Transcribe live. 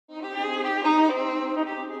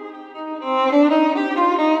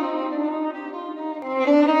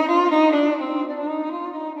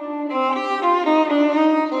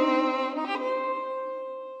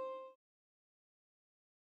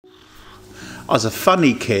I was a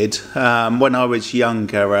funny kid. When I was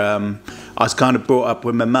younger, I was kind of brought up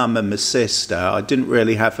with my mum and my sister. I didn't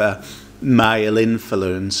really have a male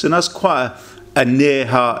influence, and I was quite a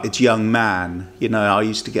near-hearted young man. You know, I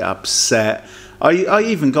used to get upset. I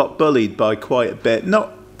even got bullied by quite a bit,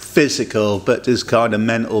 not physical, but just kind of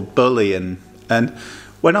mental bullying. And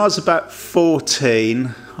when I was about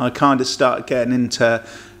 14, I kind of started getting into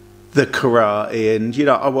the karate, and you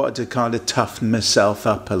know, I wanted to kind of toughen myself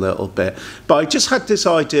up a little bit. But I just had this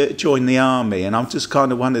idea to join the army, and I'm just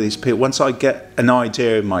kind of one of these people, once I get an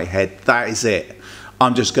idea in my head, that is it.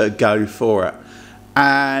 I'm just going to go for it.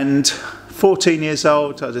 And 14 years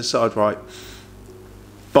old, I decided, right,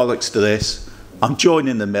 bollocks to this. I'm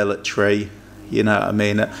joining the military, you know what I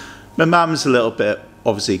mean? My mum's a little bit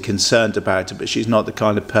obviously concerned about it, but she's not the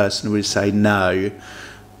kind of person who would say no.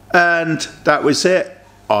 And that was it.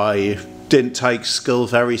 I didn't take school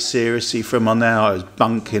very seriously from on there. I was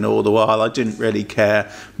bunking all the while. I didn't really care.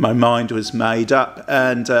 My mind was made up.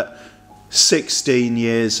 And at 16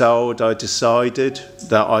 years old, I decided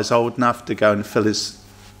that I was old enough to go and fill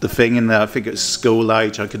the thing in there. I think it was school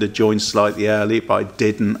age. I could have joined slightly early, but I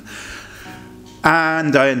didn't.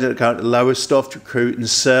 And I ended up going to Lowestoft Recruiting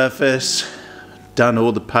Service, done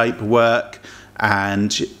all the paperwork,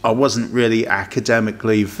 and I wasn't really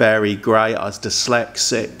academically very great. I was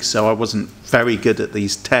dyslexic, so I wasn't very good at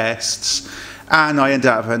these tests. And I ended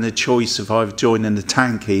up having a choice of either joining the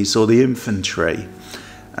tankies or the infantry.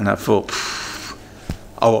 And I thought,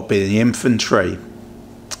 I want to be in the infantry.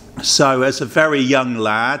 So as a very young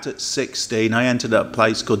lad at 16, I entered at a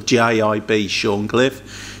place called JIB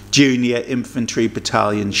Shorncliffe, Junior Infantry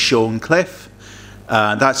Battalion Shorncliffe.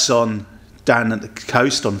 That's down at the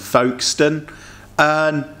coast on Folkestone.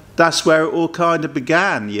 And that's where it all kind of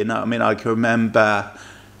began, you know. I mean, I can remember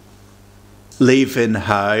leaving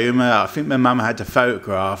home. I think my mum had a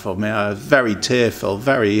photograph of me. I was very tearful,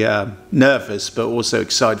 very nervous, but also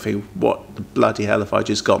excited, thinking, what the bloody hell have I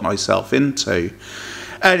just got myself into?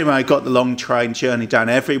 Anyway, I got the long train journey down.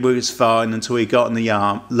 Everything was fine until we got on the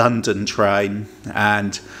London train,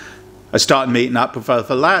 and I started meeting up with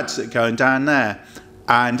other lads that were going down there.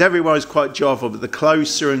 And everyone was quite jovial, but the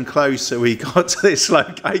closer and closer we got to this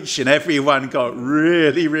location, everyone got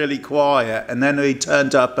really, really quiet. And then we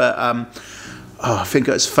turned up at, I think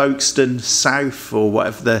it was Folkestone South or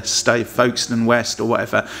whatever the state, Folkestone West or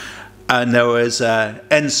whatever. And there was a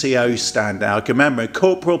NCO stand there. I can remember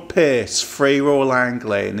Corporal Pearce, Free Royal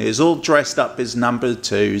Anglian. He was all dressed up as number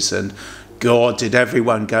twos, and God, did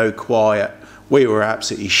everyone go quiet. We were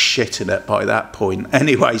absolutely shitting it by that point.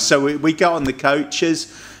 Anyway, so we got on the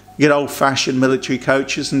coaches, good old-fashioned military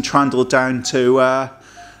coaches, and trundled down to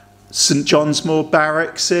St John's Moor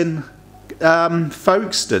Barracks in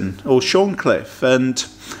Folkestone or Shorncliffe. And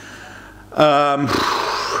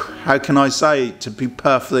how can I say, to be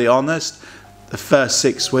perfectly honest, the first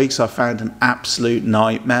 6 weeks I found an absolute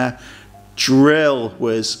nightmare. Drill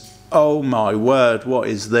was, oh my word, what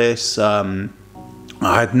is this?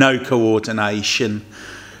 I had no coordination,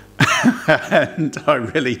 and I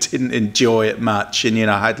really didn't enjoy it much. And, you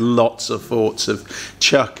know, I had lots of thoughts of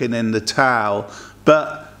chucking in the towel.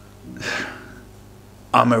 But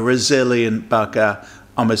I'm a resilient bugger.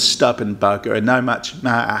 I'm a stubborn bugger. And no matter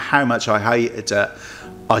how much I hated it,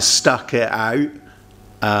 I stuck it out.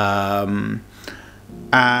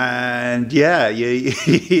 And, yeah,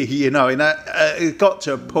 you know, and it got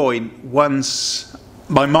to a point once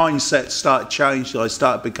my mindset started changing, I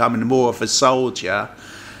started becoming more of a soldier,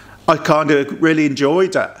 I kind of really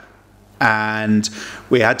enjoyed it. And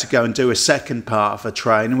we had to go and do a second part of a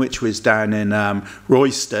training, which was down in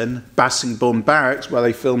Royston, Bassingbourn Barracks, where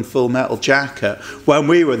they filmed Full Metal Jacket. When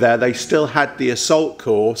we were there, they still had the assault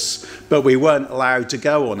course, but we weren't allowed to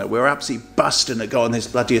go on it. We were absolutely busting to go on this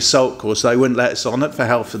bloody assault course. They wouldn't let us on it for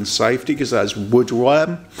health and safety because that was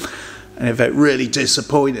woodworm. And it felt really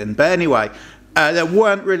disappointing. But anyway, there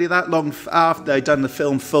weren't really that long after they'd done the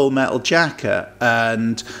film Full Metal Jacket,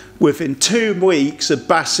 and within 2 weeks of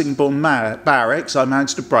Bassingbourn Barracks, I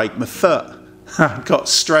managed to break my foot. I got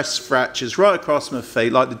stress fractures right across my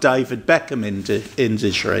feet, like the David Beckham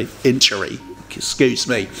injury, excuse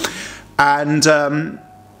me. And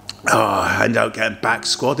I ended up getting back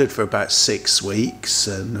squadded for about 6 weeks,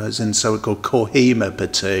 and I was in something called Kohima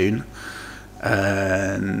platoon.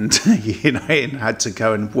 And, you know, and had to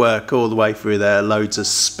go and work all the way through there, loads of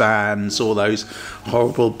spans, all those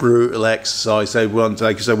horrible, brutal exercises they wanted,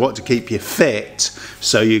 because they wanted to keep you fit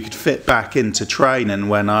so you could fit back into training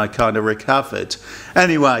when I kind of recovered.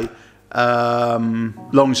 Anyway,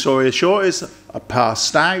 long story short is I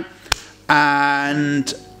passed out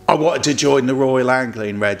and I wanted to join the Royal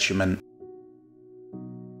Anglian Regiment.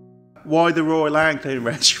 Why the Royal Anglian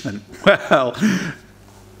Regiment? Well,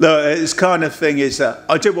 look, it's kind of thing is that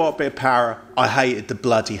I did want a bit of power. I hated the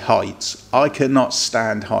bloody heights. I cannot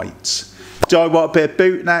stand heights. Do I want a bit of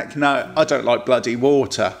bootneck? No, I don't like bloody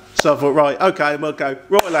water. So I thought, right, okay, we'll go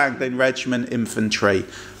Royal Anglian Regiment Infantry,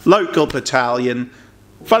 local battalion.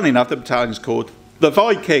 Funnily enough, the battalion's called the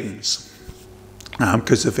Vikings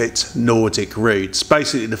because of its Nordic roots.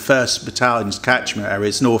 Basically, the 1st Battalion's catchment area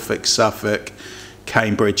is Norfolk, Suffolk,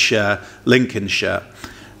 Cambridgeshire, Lincolnshire.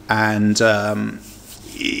 And,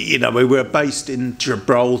 you know, we were based in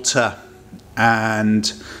Gibraltar.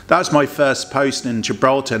 And that was my first post in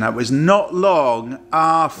Gibraltar. And that was not long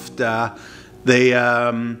after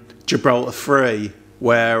the Gibraltar Free,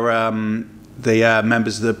 where the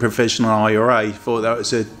members of the Provisional IRA thought that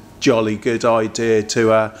was a jolly good idea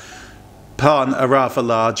to plant a rather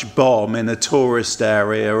large bomb in a tourist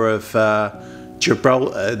area of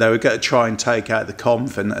Gibraltar. They were going to try and take out the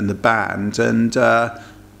convent and the band, and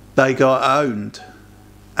they got owned.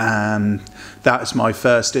 And that was my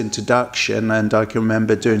first introduction, and I can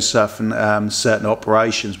remember doing stuff in certain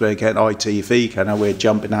operations where getting ITV, kind of we're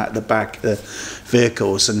jumping out the back of the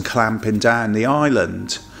vehicles and clamping down the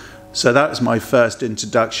island. So that was my first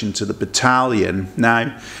introduction to the battalion.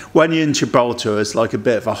 Now, when you're in Gibraltar, it's like a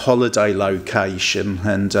bit of a holiday location,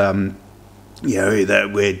 and you know,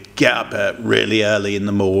 we'd get up really early in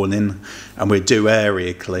the morning and we'd do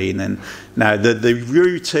area cleaning. Now, the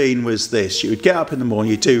routine was this: you would get up in the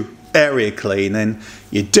morning, you'd do area cleaning,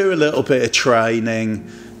 you'd do a little bit of training,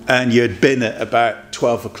 and you'd bin at about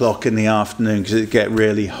 12 o'clock in the afternoon because it'd get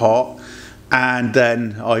really hot. And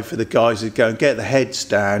then either the guys would go and get the heads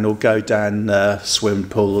down or go down the swimming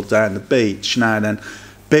pool or down the beach. Now then,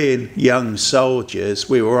 being young soldiers,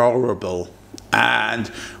 we were horrible.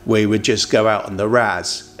 And we would just go out on the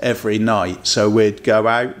Raz every night. So we'd go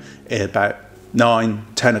out at about 9,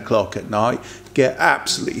 10 o'clock at night, get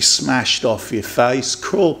absolutely smashed off your face,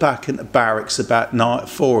 crawl back into barracks about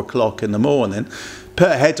 4 o'clock in the morning,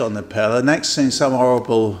 put a head on the pillow. Next thing, some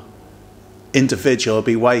horrible individual will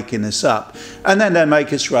be waking us up, and then they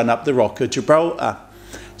make us run up the Rock of Gibraltar.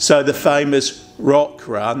 So the famous rock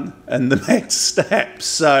run and the med steps.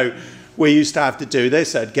 So we used to have to do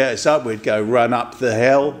this. They'd get us up, we'd go run up the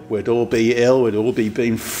hill, we'd all be ill, we'd all be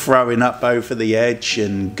being throwing up over the edge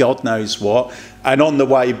and God knows what. And on the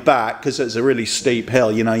way back, because it's a really steep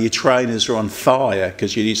hill, you know, your trainers are on fire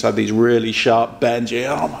because you used to have these really sharp bends.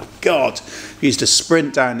 Oh my God, you used to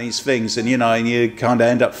sprint down these things, and you know, and you kind of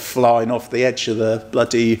end up flying off the edge of the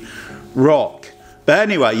bloody rock. But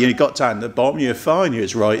anyway, you got down to the bottom, you were fine, you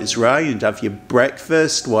was right as rain, you'd have your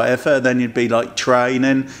breakfast, whatever, then you'd be like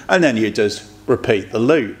training, and then you'd just repeat the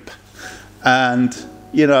loop. And,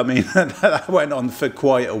 you know, I mean, that went on for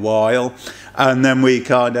quite a while, and then we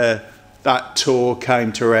kind of, that tour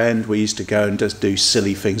came to an end. We used to go and just do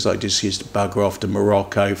silly things like just used to bugger off to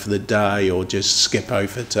Morocco for the day, or just skip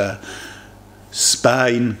over to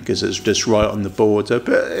Spain because it's just right on the border.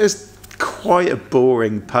 But it's quite a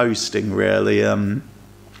boring posting, really. And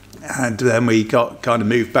then we got kind of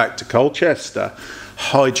moved back to Colchester,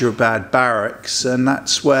 Hyderabad Barracks, and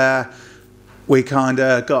that's where we kind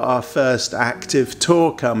of got our first active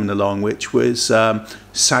tour coming along, which was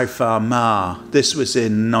South Armagh. This was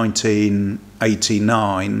in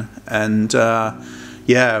 1989, and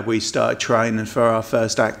yeah, we started training for our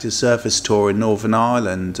first active service tour in Northern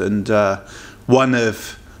Ireland. And one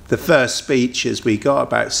of the first speeches we got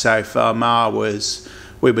about South Armagh was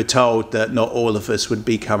we were told that not all of us would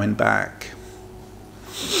be coming back.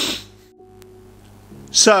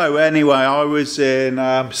 So anyway, I was in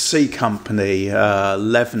C Company,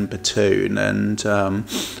 11 Platoon, and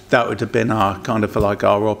that would have been our kind of like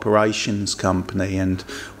our operations company, and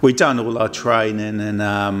we'd done all our training in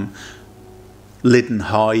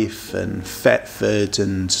Lidenhithe and Thetford,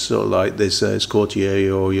 and sort of like this, it's called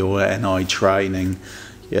your NI training.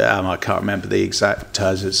 Yeah, I can't remember the exact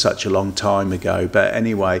terms, it's such a long time ago, but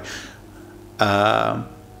anyway,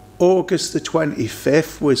 August the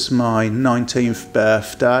 25th was my 19th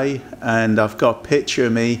birthday, and I've got a picture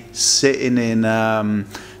of me sitting in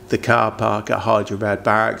the car park at Hyderabad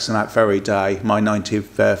Barracks, and that very day, my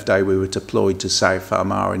 19th birthday, we were deployed to South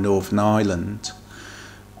Armagh in Northern Ireland.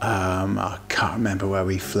 I can't remember where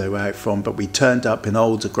we flew out from, but we turned up in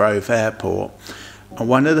Aldergrove Airport, and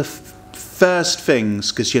one of the first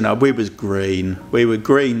things, because you know we were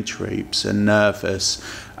green troops and nervous,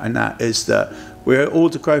 and that is that we're at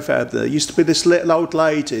Aldergrove Airport. There used to be this little old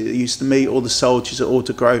lady that used to meet all the soldiers at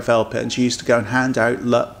Aldergrove Airport, and she used to go and hand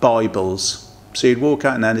out Bibles. So you'd walk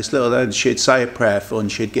out and then this little lady, she'd say a prayer for,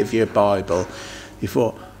 and she'd give you a Bible. You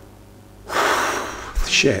thought,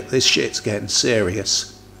 shit, this shit's getting serious.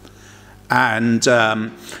 And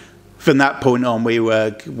from that point on, we were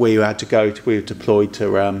deployed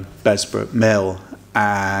to Besbrook Mill,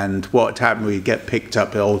 and what happened, we'd get picked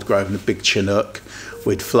up at Old Grove in a big Chinook,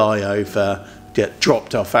 we'd fly over, get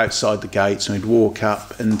dropped off outside the gates, and we'd walk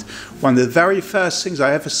up, and one of the very first things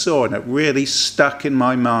I ever saw, and it really stuck in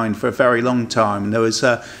my mind for a very long time, and there was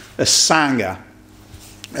a sanger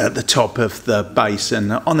at the top of the base,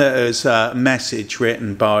 and on it was a message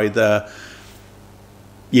written by the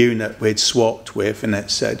unit we'd swapped with, and it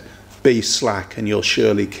said, "Be slack and you'll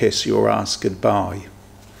surely kiss your ass goodbye."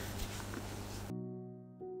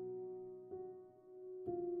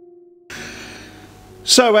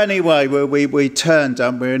 So anyway, we turned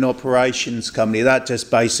up, we're an operations company. That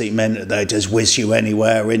just basically meant that they just whiz you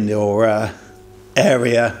anywhere in your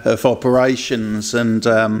area of operations. And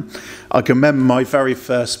I can remember my very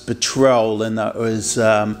first patrol, and that was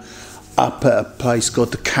up at a place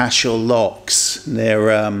called the Cashel Locks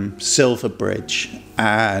near Silverbridge.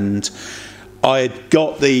 And I had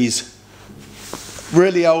got these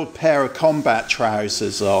really old pair of combat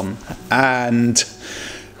trousers on, and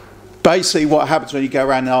basically what happens when you go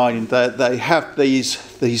around the island, they have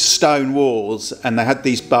these stone walls, and they had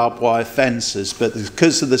these barbed wire fences, but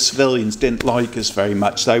because the civilians didn't like us very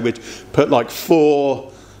much, they would put like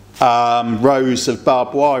 4 rows of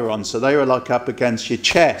barbed wire on, so they were like up against your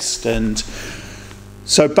chest. And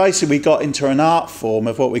so basically we got into an art form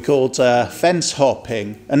of what we called fence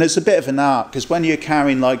hopping, and it's a bit of an art, because when you're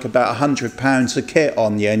carrying like about £100 of kit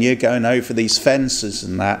on you and you're going over these fences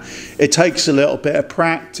and that, it takes a little bit of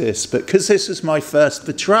practice. But because this was my first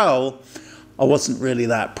patrol, I wasn't really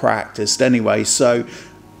that practiced anyway, so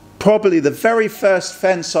probably the very first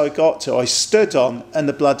fence I got to, I stood on, and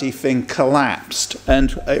the bloody thing collapsed,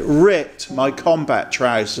 and it ripped my combat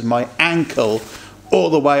trousers, my ankle, all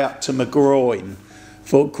the way up to my groin.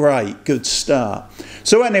 Thought, great, good start.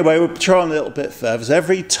 So anyway, we're patrolling a little bit further. So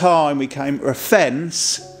every time we came to a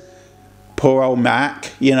fence, poor old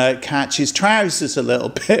Mac, you know, it catches trousers a little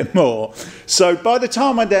bit more. So by the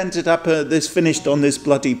time I'd ended up finished on this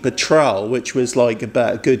bloody patrol, which was like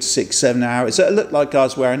about a good 6-7 hours, it looked like I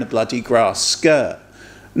was wearing a bloody grass skirt.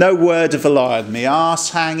 No word of a lie, my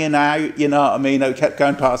arse hanging out, you know what I mean? I kept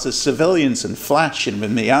going past the civilians and flashing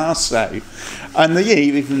with my arse out. And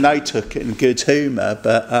even they took it in good humour,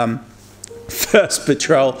 but first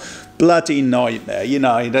patrol, bloody nightmare, you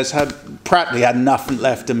know. I just practically had nothing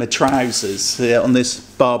left of my trousers on this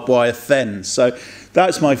barbed wire fence. So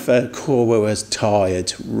that's my first call. We was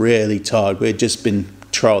tired, really tired. We'd just been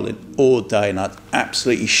patrolling all day, and I'd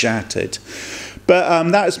absolutely shattered. But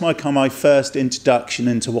that was my first introduction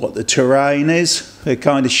into what the terrain is. We're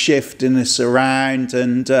kind of shifting us around,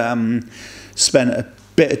 and spent a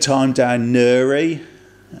bit of time down Newry,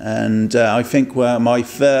 and I think my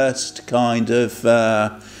first kind of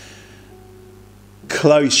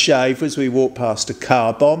close shave was we walked past a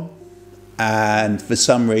car bomb, and for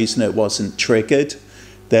some reason it wasn't triggered.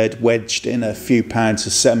 They'd wedged in a few pounds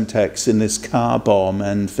of Semtex in this car bomb,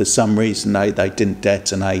 and for some reason they didn't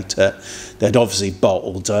detonate it. They'd obviously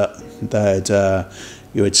bottled it.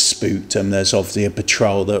 You had spooked them. There's obviously a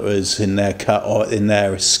patrol that was in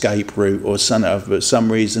their escape route or something, but for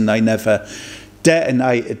some reason they never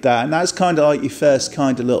detonated that. And that's kind of like your first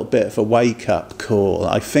kind of little bit of a wake-up call.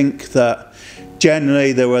 I think that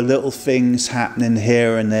generally there were little things happening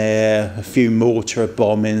here and there, a few mortar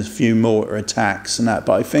bombings, a few mortar attacks and that,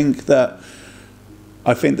 but I think the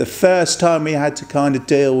first time we had to kind of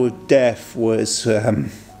deal with death was the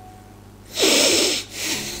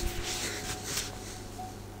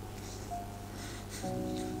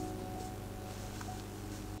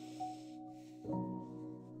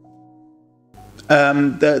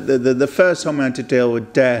first time I had to deal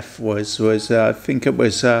with death was I think it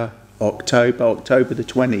was October the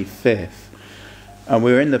 25th, and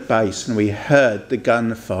we were in the base and we heard the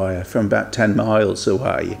gunfire from about 10 miles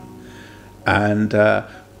away. And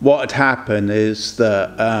what had happened is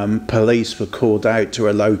that police were called out to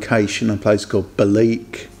a location, a place called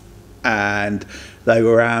Balik, and they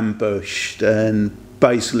were ambushed. And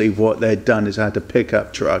basically what they'd done is had a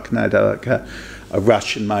pickup truck, and they had like a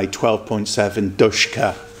Russian-made 12.7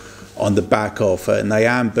 Dushka on the back of it, and they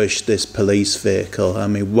ambushed this police vehicle. I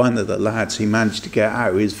mean, one of the lads, he managed to get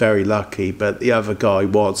out. He was very lucky, but the other guy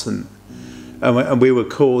wasn't. And we were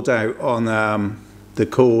called out on the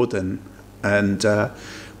cordon, and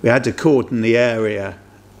we had to cordon the area.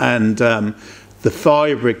 And the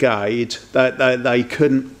fire brigade, they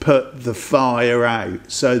couldn't put the fire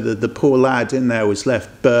out, so the poor lad in there was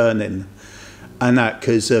left burning. And that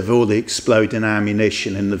because of all the exploding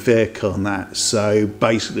ammunition in the vehicle and that. So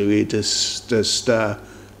basically we just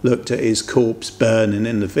looked at his corpse burning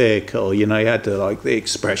in the vehicle, you know, he had like the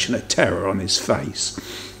expression of terror on his face.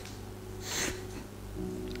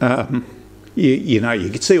 You know, you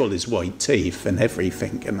could see all his white teeth and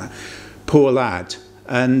everything, and that poor lad.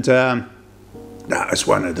 And that was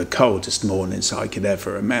one of the coldest mornings I could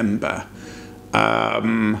ever remember.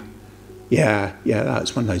 Yeah, that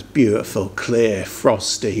was one of those beautiful, clear,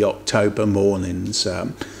 frosty October mornings.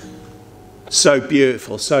 So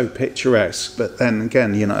beautiful, so picturesque. But then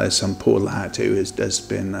again, you know, there's some poor lad who has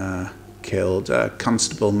been killed.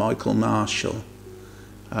 Constable Michael Marshall,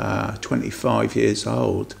 25 years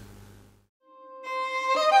old.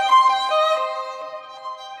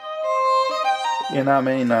 You know what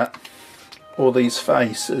I mean? All these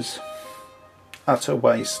faces, utter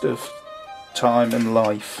waste of time and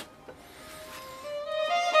life.